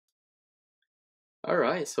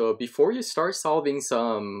Alright, so before you start solving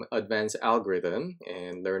some advanced algorithm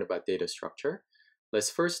and learn about data structure,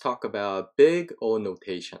 let's first talk about big O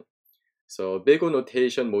notation. So big O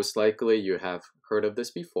notation, most likely you have heard of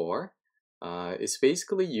this before. It's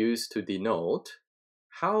basically used to denote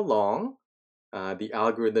how long the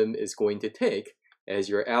algorithm is going to take as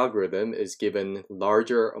your algorithm is given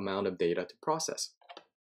larger amount of data to process.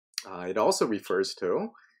 It also refers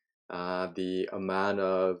to the amount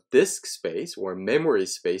of disk space or memory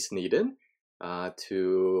space needed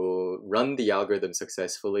to run the algorithm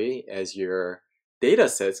successfully as your data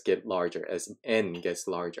sets get larger, as n gets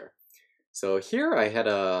larger. So here I had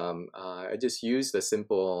I just used a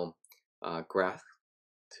simple graph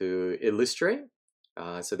to illustrate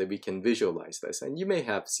so that we can visualize this. And you may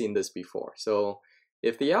have seen this before. So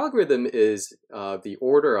if the algorithm is the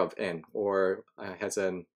order of n, or has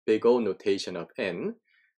a big O notation of n,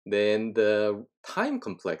 then the time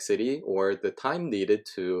complexity, or the time needed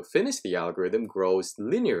to finish the algorithm, grows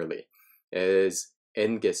linearly as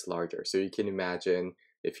n gets larger. So you can imagine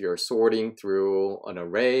if you're sorting through an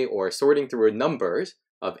array or sorting through numbers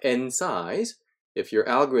of n size, if your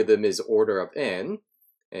algorithm is order of n,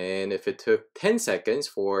 and if it took 10 seconds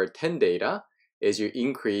for 10 data, as you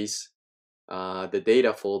increase the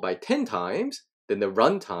data flow by 10 times, then the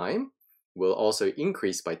runtime will also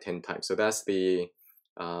increase by 10 times. So that's the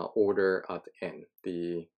order of n.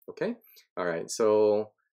 Okay? All right,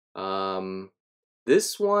 so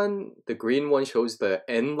this one, the green one, shows the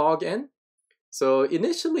n log n. So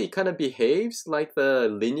initially it kind of behaves like the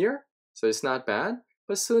linear, so it's not bad,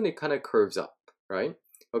 but soon it kind of curves up, right?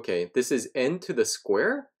 Okay, this is n to the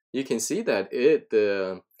square. You can see that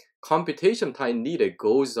the computation time needed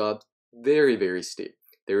goes up very, very steep.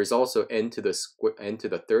 There is also n to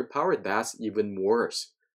the third power. That's even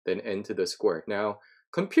worse than n to the square. Now,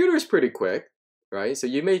 computer's pretty quick, right? So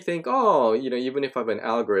you may think, oh, even if I have an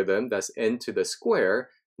algorithm that's n to the square,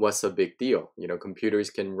 what's a big deal? Computers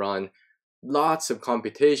can run lots of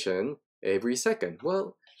computation every second.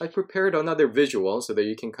 Well, I prepared another visual so that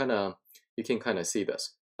you can kind of see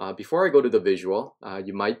this. Before I go to the visual,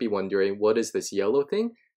 you might be wondering, what is this yellow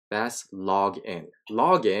thing? That's log n.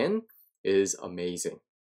 Log n is amazing.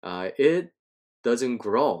 It doesn't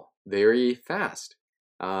grow very fast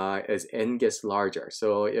as n gets larger.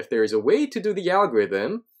 So if there is a way to do the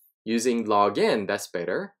algorithm using log n, that's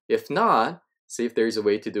better. If not, see if there's a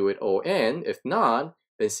way to do it O n. If not,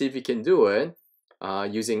 then see if you can do it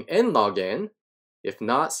using n log n. If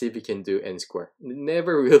not, see if you can do n squared.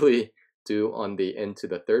 Never really do on the n to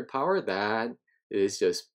the third power. That is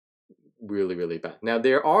just really, really bad. Now,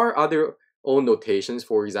 there are other O notations.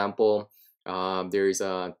 For example, there's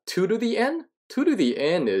 2 to the n. 2 to the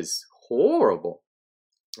n is horrible.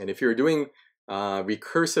 And if you're doing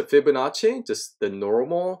recursive Fibonacci, just the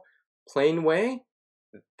normal plain way,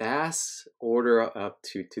 that's order of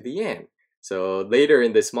 2 to the n. So later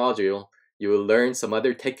in this module, you will learn some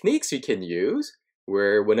other techniques you can use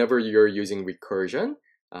where whenever you're using recursion,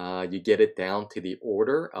 you get it down to the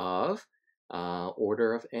order of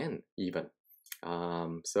n even.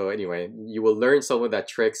 So anyway, you will learn some of that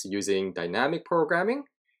tricks using dynamic programming,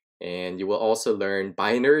 and you will also learn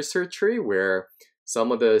binary search tree, where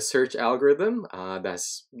some of the search algorithm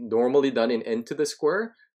that's normally done in n to the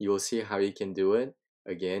square, you will see how you can do it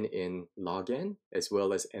again in log n as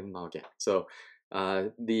well as n log n. So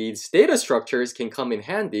these data structures can come in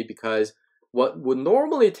handy because what would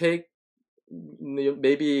normally take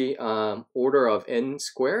maybe order of n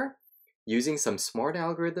square, using some smart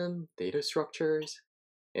algorithm, data structures,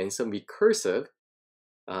 and some recursive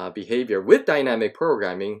behavior with dynamic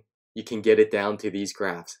programming, you can get it down to these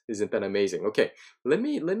graphs. Isn't that amazing? Okay, let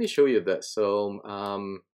me show you this. So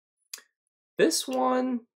this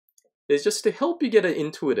one is just to help you get an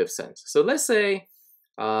intuitive sense. So let's say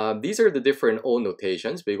these are the different O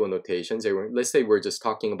notations, big O notations. Let's say we're just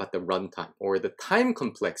talking about the runtime or the time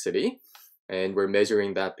complexity, and we're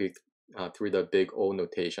measuring that through the big O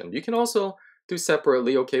notation. You can also do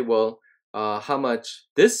separately, okay, well, how much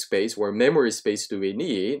disk space or memory space do we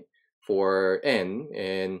need for n?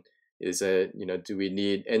 And is it, do we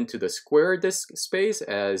need n to the square disk space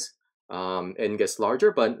as n gets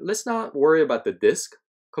larger? But let's not worry about the disk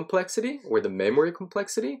complexity or the memory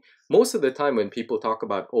complexity. Most of the time when people talk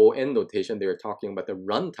about ON notation, they're talking about the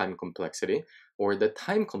runtime complexity or the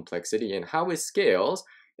time complexity and how it scales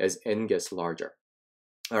as n gets larger.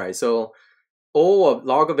 All right, so O of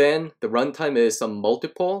log of n, the runtime is some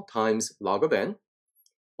multiple times log of n.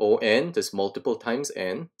 ON, just multiple times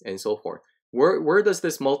n, and so forth. Where does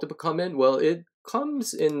this multiple come in? Well, it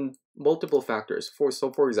comes in multiple factors.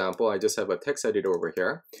 For example, I just have a text editor over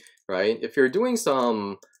here, right? If you're doing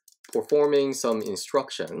some performing some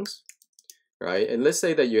instructions, right? And let's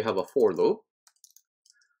say that you have a for loop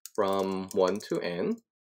from 1 to n,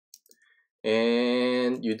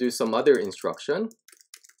 and you do some other instruction.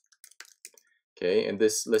 Okay, and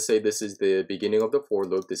this, let's say this is the beginning of the for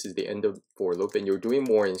loop, this is the end of the for loop, and you're doing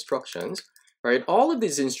more instructions, right? All of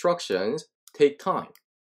these instructions take time,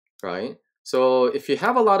 right? So if you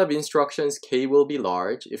have a lot of instructions, k will be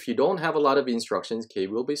large. If you don't have a lot of instructions, k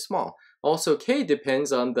will be small. Also, k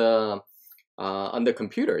depends on the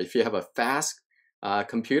computer. If you have a fast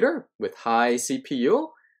computer with high CPU,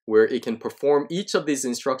 where it can perform each of these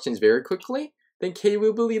instructions very quickly, then k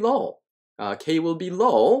will be low. K will be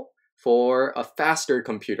low for a faster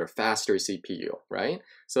computer, faster CPU, right?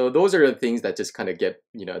 So those are the things that just kind of get,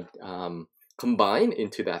 combined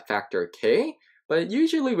into that factor k. But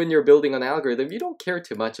usually when you're building an algorithm, you don't care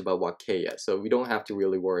too much about what k is, so we don't have to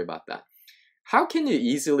really worry about that. How can you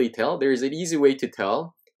easily tell? There's an easy way to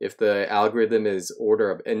tell if the algorithm is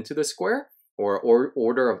order of n to the square or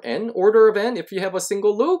order of n. Order of n, if you have a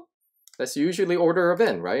single loop, that's usually order of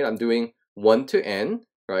n, right? I'm doing 1 to n,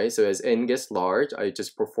 right? So as n gets large, I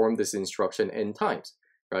just perform this instruction n times,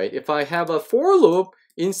 right? If I have a for loop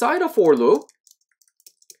inside a for loop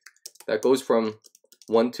that goes from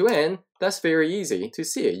 1 to n, that's very easy to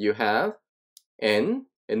see. You have n,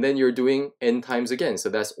 and then you're doing n times again. So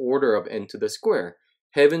that's order of n to the square.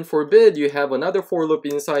 Heaven forbid you have another for loop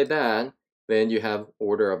inside that, then you have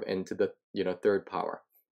order of n to the third power,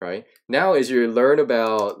 right? Now as you learn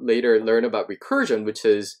about recursion, which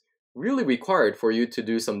is really required for you to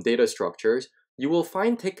do some data structures, you will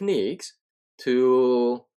find techniques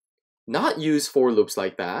to not use for loops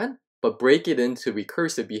like that, but break it into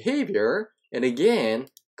recursive behavior, and again,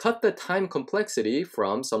 cut the time complexity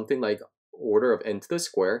from something like order of n to the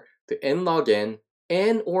square to n log n,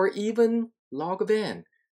 or even log of n.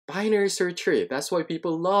 Binary search tree. That's why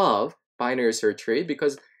people love binary search tree,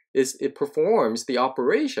 because it performs the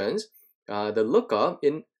operations, the lookup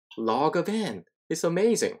in log of n. It's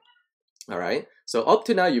amazing. All right. So up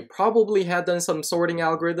to now, you probably have done some sorting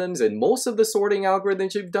algorithms, and most of the sorting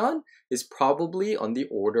algorithms you've done is probably on the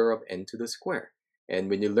order of n to the square. And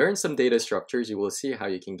when you learn some data structures, you will see how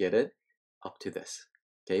you can get it up to this.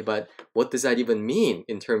 Okay, but what does that even mean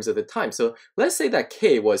in terms of the time? So let's say that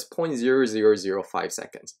k was 0.0005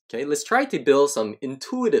 seconds. Okay, let's try to build some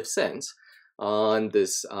intuitive sense on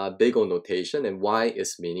this big O notation and why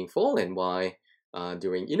it's meaningful, and why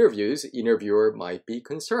during interviews, interviewer might be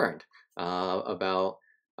concerned about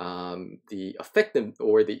the effective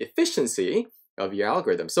or the efficiency of your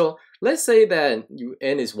algorithm. So let's say that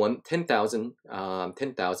n is 10,000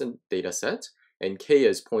 data sets and k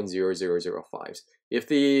is 0.0005. If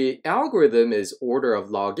the algorithm is order of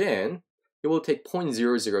log n, it will take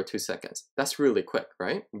 0.002 seconds. That's really quick,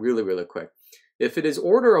 right? Really, really quick. If it is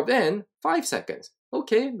order of n, 5 seconds.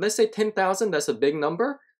 Okay, let's say 10,000, that's a big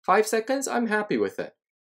number. 5 seconds, I'm happy with it.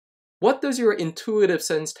 What does your intuitive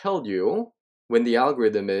sense tell you when the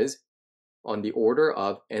algorithm is on the order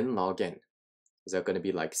of n log n? Is that going to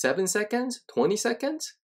be like 7 seconds? 20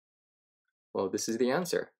 seconds? Well, this is the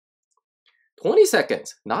answer. 20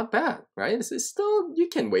 seconds, not bad, right? It's still, you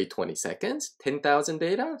can wait 20 seconds. 10,000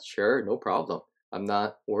 data? Sure, no problem. I'm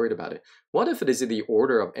not worried about it. What if it is in the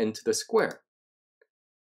order of n to the square?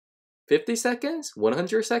 50 seconds?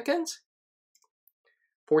 100 seconds?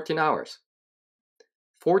 14 hours.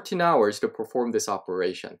 14 hours to perform this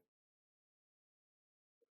operation.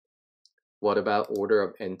 What about order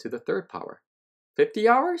of n to the third power? 50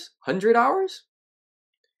 hours? 100 hours?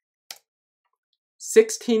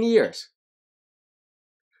 16 years.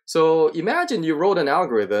 So imagine you wrote an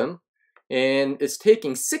algorithm and it's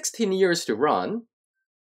taking 16 years to run,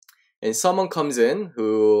 and someone comes in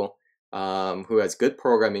who has good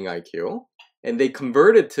programming IQ, and they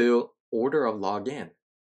convert it to order of log n.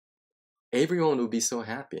 Everyone would be so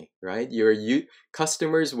happy, right? Your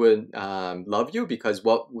customers would love you, because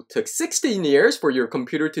what took 16 years for your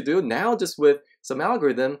computer to do, now just with some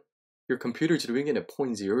algorithm, your computer's doing it in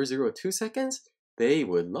 0.002 seconds. They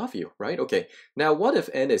would love you, right? Okay, now what if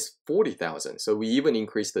n is 40,000? So we even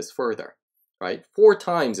increase this further, right? 4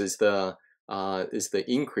 times is the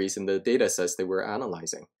increase in the data sets that we're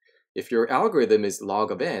analyzing. If your algorithm is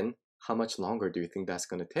log of n, how much longer do you think that's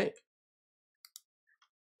going to take?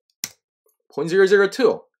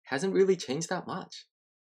 0.002 hasn't really changed that much.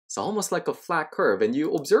 It's almost like a flat curve, and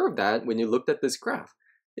you observe that when you looked at this graph.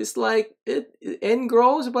 It's like n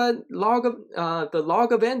grows, but the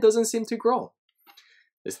log of n doesn't seem to grow.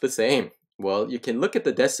 It's the same. Well, you can look at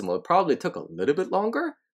the decimal. It probably took a little bit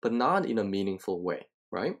longer, but not in a meaningful way,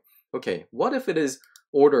 right? Okay, what if it is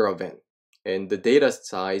order of n, and the data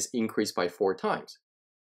size increased by 4 times?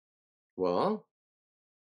 Well,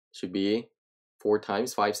 should be 4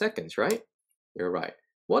 times 5 seconds, right? You're right.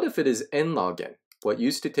 What if it is n log n? What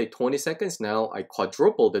used to take 20 seconds, now I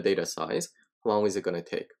quadruple the data size. How long is it going to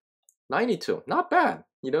take? 92. Not bad.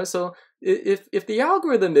 So if the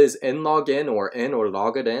algorithm is n log n or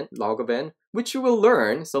log of n, which you will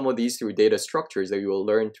learn some of these through data structures that you will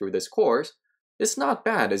learn through this course, it's not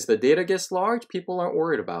bad. As the data gets large, people aren't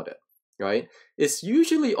worried about it, right? It's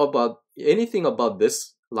usually above anything above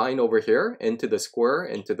this line over here, n to the square,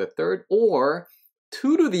 n to the third, or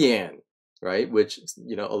 2 to the n, right? Which,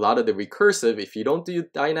 a lot of the recursive, if you don't do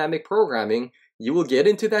dynamic programming, you will get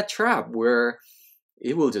into that trap where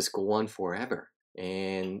it will just go on forever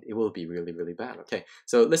and it will be really, really bad. Okay,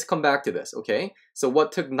 so let's come back to this. Okay, so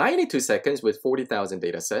what took 92 seconds with 40,000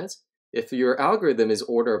 data sets, if your algorithm is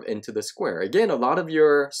order of n to the square, again, a lot of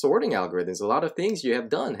your sorting algorithms, a lot of things you have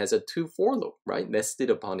done has a 2 for loop, right, nested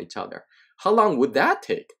upon each other. How long would that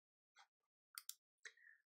take?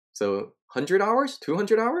 So 100 hours,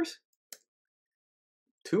 200 hours,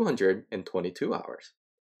 222 hours.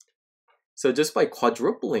 So just by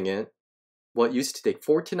quadrupling it, what used to take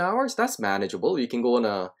 14 hours, that's manageable. You can go on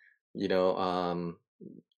a, you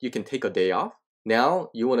can take a day off. Now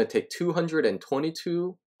you want to take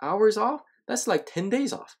 222 hours off. That's like 10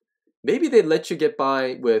 days off. Maybe they let you get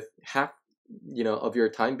by with half, of your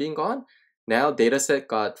time being gone. Now data set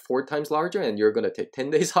got 4 times larger and you're going to take 10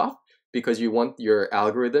 days off because you want your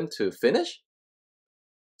algorithm to finish.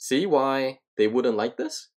 See why they wouldn't like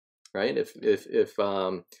this, right? If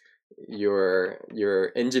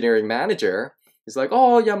your engineering manager is like,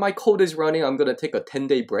 oh yeah, my code is running, I'm gonna take a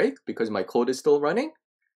 10-day break because my code is still running,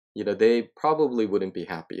 they probably wouldn't be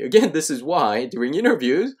happy. Again, this is why during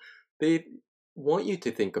interviews they want you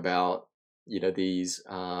to think about these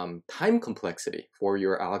time complexity for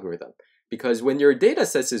your algorithm, because when your data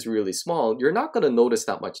set is really small, you're not going to notice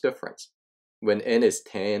that much difference when n is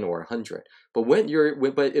 10 or 100. But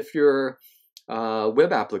if your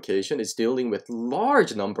web application is dealing with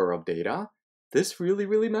large number of data, this really,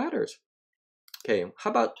 really matters. Okay, how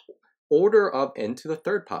about order of n to the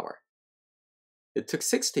third power? It took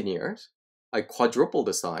 16 years. I quadrupled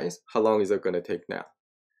the size. How long is it going to take now?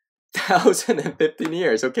 1,015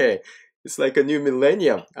 years. Okay, it's like a new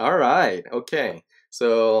millennium. All right, okay.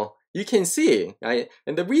 So you can see,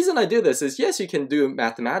 and the reason I do this is, yes, you can do it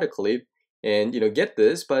mathematically and get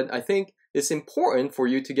this, but I think it's important for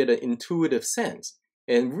you to get an intuitive sense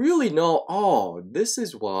and really know, oh, this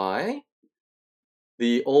is why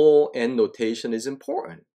the O(n) notation is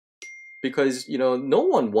important. Because no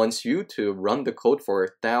one wants you to run the code for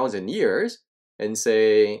 1,000 years and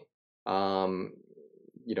say,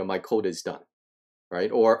 my code is done,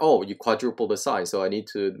 right? Or, oh, you quadruple the size, so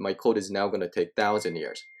my code is now going to take 1,000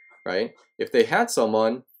 years, right? If they had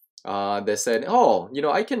someone that said, oh,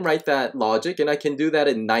 I can write that logic and I can do that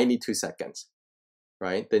in 92 seconds,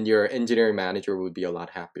 right? Then your engineering manager would be a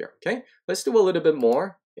lot happier, okay? Let's do a little bit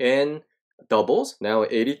more. N doubles, now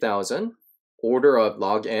 80,000, order of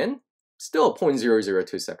log n, still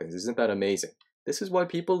 0.002 seconds. Isn't that amazing? This is why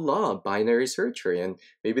people love binary search tree, and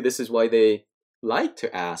maybe this is why they like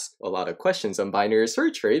to ask a lot of questions on binary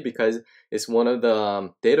search tree, because it's one of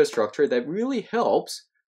the data structure that really helps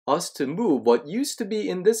us to move what used to be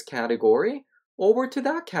in this category over to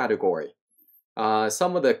that category.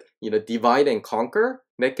 Some of the divide and conquer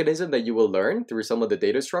mechanism that you will learn through some of the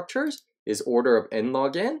data structures is order of n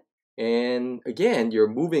log n. And again, you're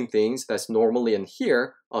moving things that's normally in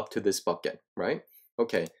here up to this bucket, right?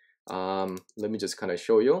 Okay, let me just kind of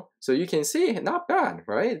show you. So you can see, not bad,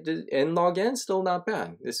 right? N log n, still not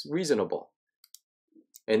bad. It's reasonable.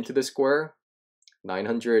 N to the square,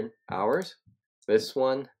 900 hours. This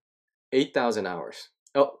one, 8,000 hours.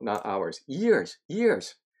 Oh, not hours, years.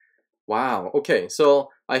 Wow, okay, so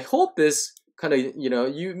I hope this kind of,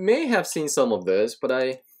 you may have seen some of this, but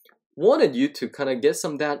I wanted you to kind of get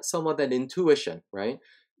some of that intuition, right?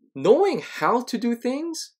 Knowing how to do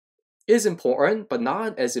things is important, but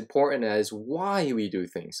not as important as why we do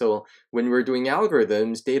things. So when we're doing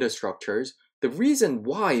algorithms, data structures, the reason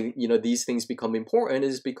why these things become important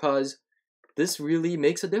is because this really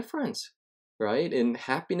makes a difference, right? In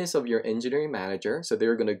happiness of your engineering manager. So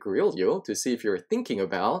they're going to grill you to see if you're thinking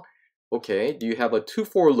about, okay, do you have a 2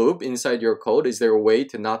 for loop inside your code? Is there a way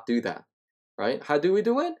to not do that, right? How do we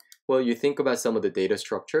do it? Well, you think about some of the data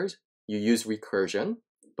structures. You use recursion.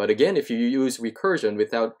 But again, if you use recursion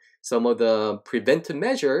without some of the preventive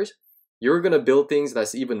measures, you're going to build things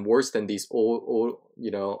that's even worse than these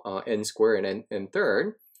n squared and n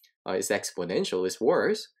third. It's exponential, it's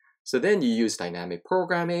worse. So then you use dynamic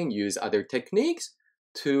programming, use other techniques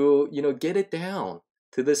to get it down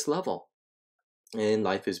to this level. and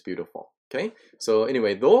life is beautiful. Okay, so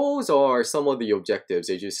anyway, those are some of the objectives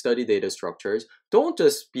as you study data structures. Don't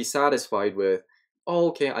just be satisfied with, oh,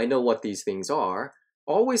 okay, I know what these things are.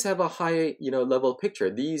 Always have a high, level picture.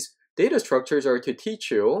 These data structures are to teach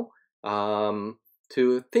you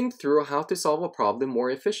to think through how to solve a problem more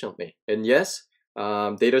efficiently. And yes,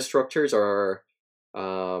 data structures are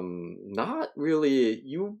not really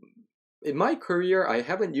you. In my career, I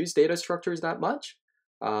haven't used data structures that much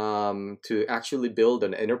to actually build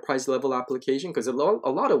an enterprise level application, because a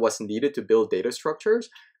lot of what's needed to build data structures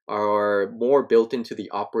are more built into the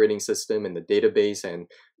operating system and the database and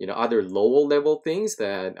other lower level things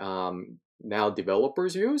that now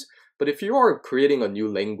developers use. But if you are creating a new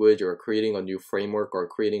language or creating a new framework or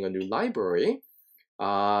creating a new library,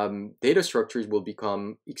 data structures will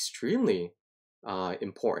become extremely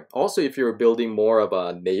important. Also, if you're building more of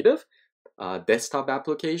a native desktop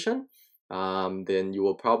application, then you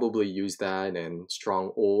will probably use that and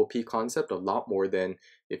strong OOP concept a lot more than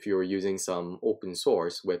if you're using some open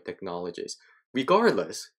source web technologies.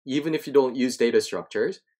 Regardless, even if you don't use data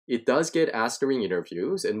structures, it does get asked during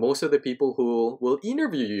interviews, and most of the people who will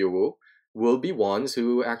interview you will be ones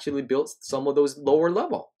who actually built some of those lower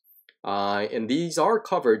level. And these are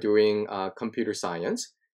covered during computer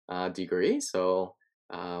science degree. So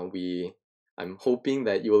I'm hoping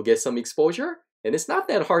that you will get some exposure. And it's not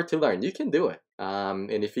that hard to learn. You can do it.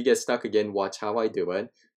 And if you get stuck again, watch how I do it.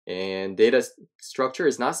 And data structure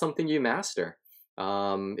is not something you master.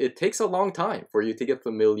 It takes a long time for you to get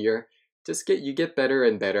familiar. You get better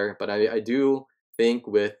and better. But I do think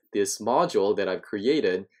with this module that I've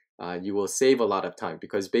created, you will save a lot of time,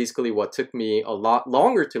 because basically what took me a lot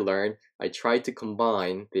longer to learn, I tried to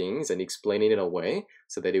combine things and explain it in a way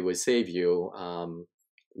so that it would save you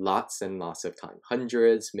lots and lots of time,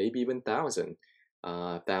 hundreds, maybe even thousand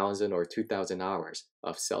or 2,000 hours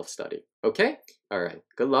of self-study. Okay? All right.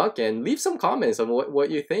 Good luck, and leave some comments on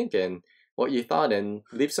what you think and what you thought, and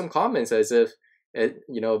leave some comments as if,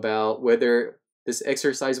 about whether this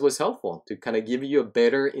exercise was helpful to kind of give you a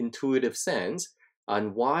better intuitive sense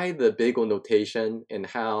on why the big O notation and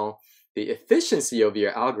how the efficiency of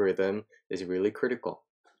your algorithm is really critical.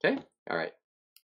 Okay? All right.